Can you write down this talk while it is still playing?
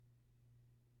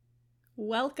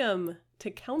Welcome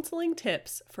to Counseling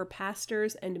Tips for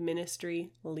Pastors and Ministry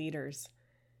Leaders.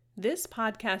 This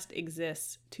podcast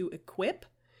exists to equip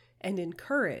and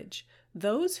encourage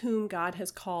those whom God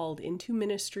has called into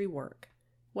ministry work,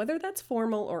 whether that's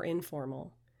formal or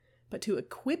informal, but to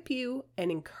equip you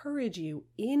and encourage you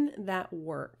in that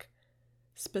work,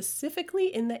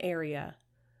 specifically in the area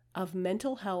of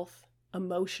mental health,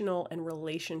 emotional, and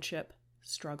relationship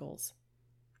struggles.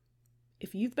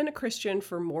 If you've been a Christian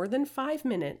for more than 5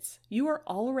 minutes, you are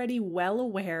already well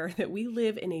aware that we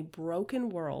live in a broken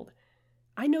world.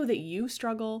 I know that you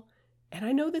struggle, and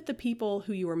I know that the people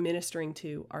who you are ministering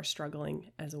to are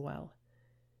struggling as well.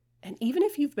 And even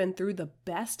if you've been through the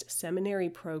best seminary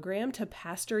program to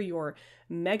pastor your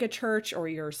mega church or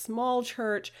your small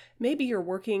church, maybe you're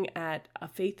working at a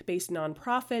faith-based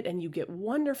nonprofit and you get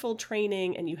wonderful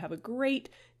training and you have a great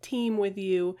team with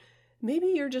you.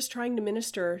 Maybe you're just trying to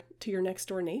minister to your next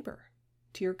door neighbor,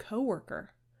 to your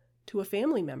coworker, to a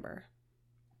family member.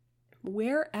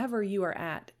 Wherever you are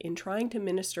at in trying to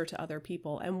minister to other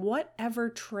people and whatever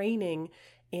training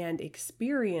and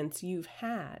experience you've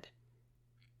had,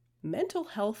 mental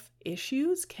health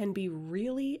issues can be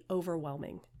really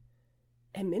overwhelming.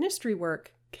 And ministry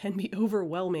work can be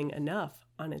overwhelming enough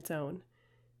on its own.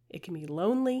 It can be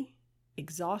lonely,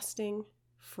 exhausting,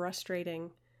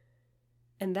 frustrating.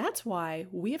 And that's why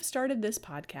we have started this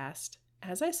podcast,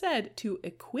 as I said, to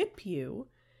equip you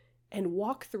and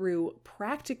walk through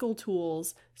practical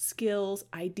tools, skills,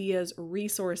 ideas,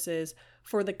 resources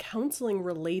for the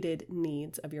counseling-related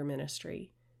needs of your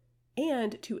ministry,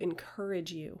 and to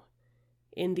encourage you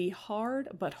in the hard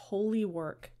but holy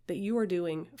work that you are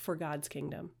doing for God's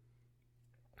kingdom.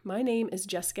 My name is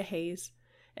Jessica Hayes,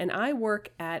 and I work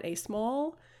at a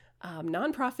small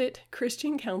nonprofit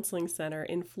Christian counseling center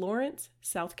in Florence,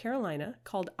 South Carolina,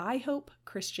 called iHope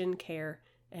Christian Care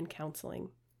and Counseling.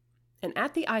 And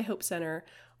at the iHope Center,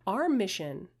 our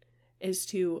mission is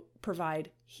to provide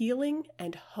healing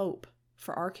and hope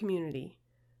for our community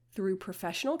through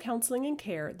professional counseling and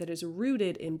care that is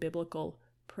rooted in biblical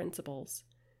principles.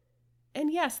 And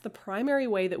yes, the primary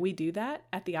way that we do that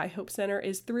at the iHope Center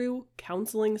is through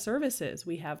counseling services.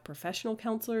 We have professional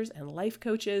counselors and life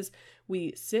coaches.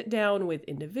 We sit down with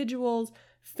individuals,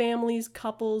 families,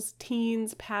 couples,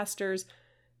 teens, pastors,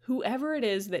 whoever it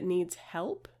is that needs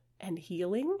help and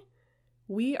healing.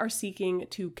 We are seeking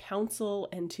to counsel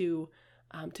and to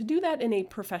do that in a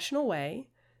professional way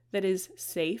that is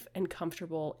safe and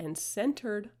comfortable and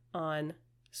centered on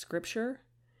Scripture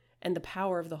and the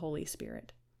power of the Holy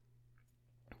Spirit.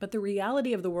 But the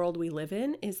reality of the world we live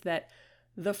in is that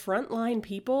the frontline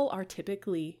people are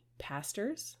typically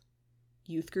pastors,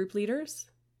 youth group leaders,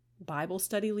 Bible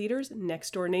study leaders,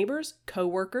 next door neighbors,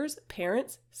 co-workers,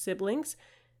 parents, siblings.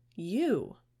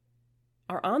 You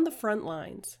are on the front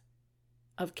lines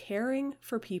of caring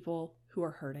for people who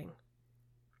are hurting.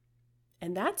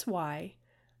 And that's why,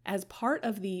 as part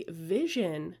of the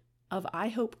vision of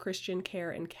iHope Christian Care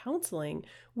and Counseling,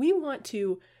 we want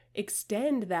to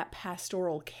extend that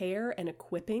pastoral care and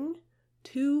equipping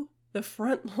to the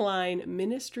frontline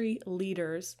ministry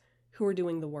leaders who are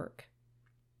doing the work.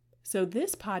 So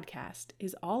this podcast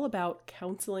is all about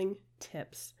counseling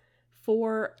tips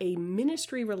for a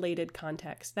ministry-related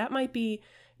context. That might be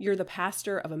you're the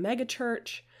pastor of a mega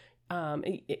church.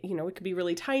 It could be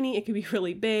really tiny, it could be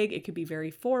really big, it could be very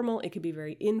formal, it could be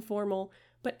very informal,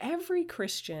 but every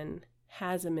Christian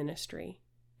has a ministry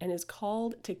and is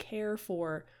called to care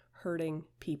for hurting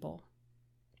people.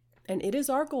 And it is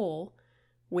our goal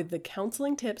with the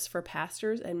Counseling Tips for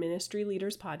Pastors and Ministry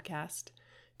Leaders podcast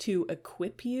to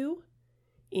equip you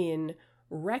in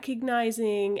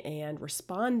recognizing and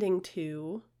responding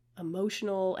to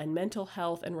emotional and mental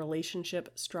health and relationship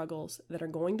struggles that are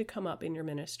going to come up in your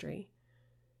ministry.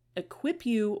 Equip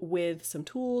you with some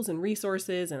tools and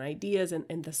resources and ideas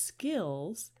and the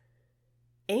skills,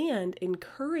 and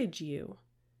encourage you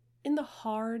in the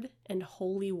hard and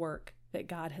holy work that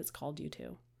God has called you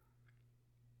to.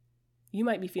 You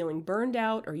might be feeling burned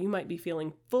out, or you might be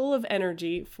feeling full of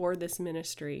energy for this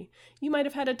ministry. You might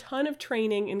have had a ton of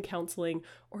training in counseling,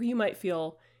 or you might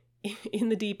feel in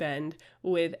the deep end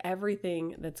with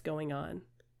everything that's going on.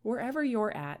 Wherever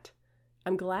you're at,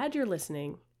 I'm glad you're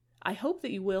listening. I hope that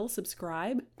you will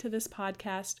subscribe to this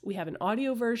podcast. We have an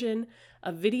audio version,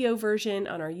 a video version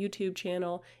on our YouTube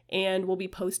channel, and we'll be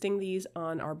posting these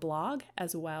on our blog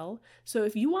as well. So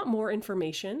if you want more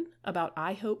information about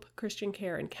iHope Christian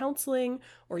Care and Counseling,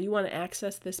 or you want to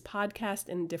access this podcast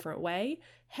in a different way,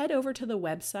 head over to the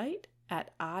website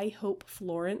at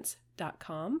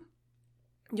ihopeflorence.com.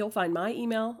 You'll find my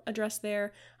email address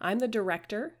there. I'm the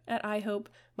director at iHope.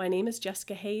 My name is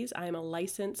Jessica Hayes. I am a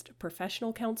licensed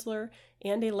professional counselor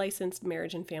and a licensed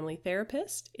marriage and family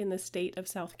therapist in the state of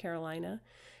South Carolina.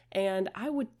 And I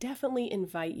would definitely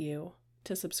invite you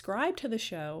to subscribe to the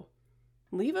show.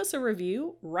 Leave us a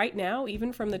review right now,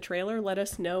 even from the trailer. Let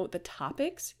us know the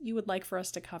topics you would like for us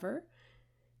to cover.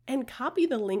 And copy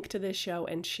the link to this show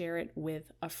and share it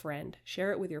with a friend.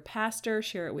 Share it with your pastor,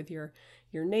 share it with your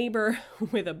neighbor,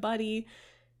 with a buddy,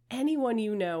 anyone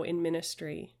you know in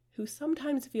ministry who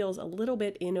sometimes feels a little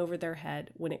bit in over their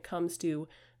head when it comes to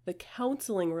the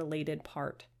counseling related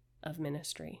part of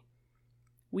ministry.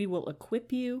 We will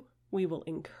equip you, we will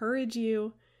encourage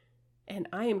you, and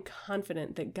I am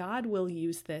confident that God will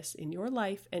use this in your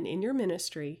life and in your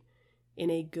ministry in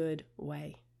a good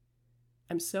way.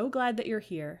 I'm so glad that you're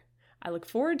here. I look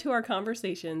forward to our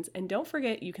conversations, and don't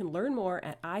forget you can learn more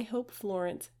at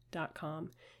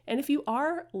ihopeflorence.com. And if you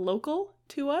are local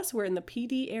to us, we're in the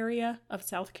PD area of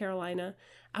South Carolina,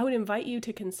 I would invite you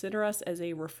to consider us as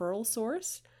a referral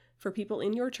source for people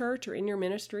in your church or in your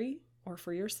ministry or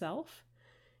for yourself.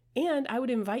 And I would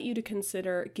invite you to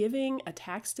consider giving a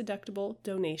tax-deductible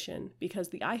donation because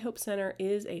the iHope Center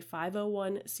is a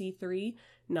 501c3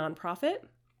 nonprofit.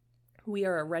 We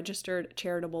are a registered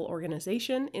charitable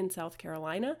organization in South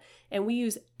Carolina, and we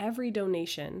use every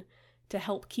donation to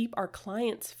help keep our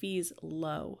clients' fees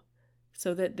low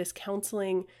so that this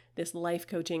counseling, this life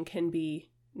coaching can be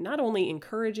not only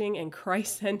encouraging and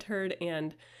Christ-centered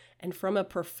and from a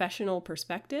professional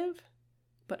perspective,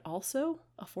 but also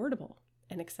affordable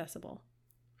and accessible.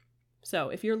 So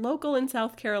if you're local in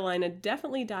South Carolina,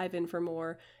 definitely dive in for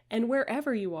more. And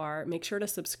wherever you are, make sure to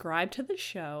subscribe to the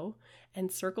show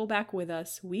and circle back with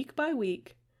us week by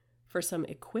week for some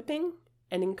equipping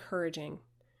and encouraging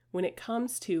when it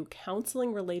comes to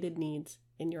counseling related needs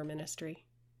in your ministry.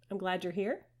 I'm glad you're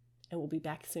here, and we'll be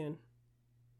back soon.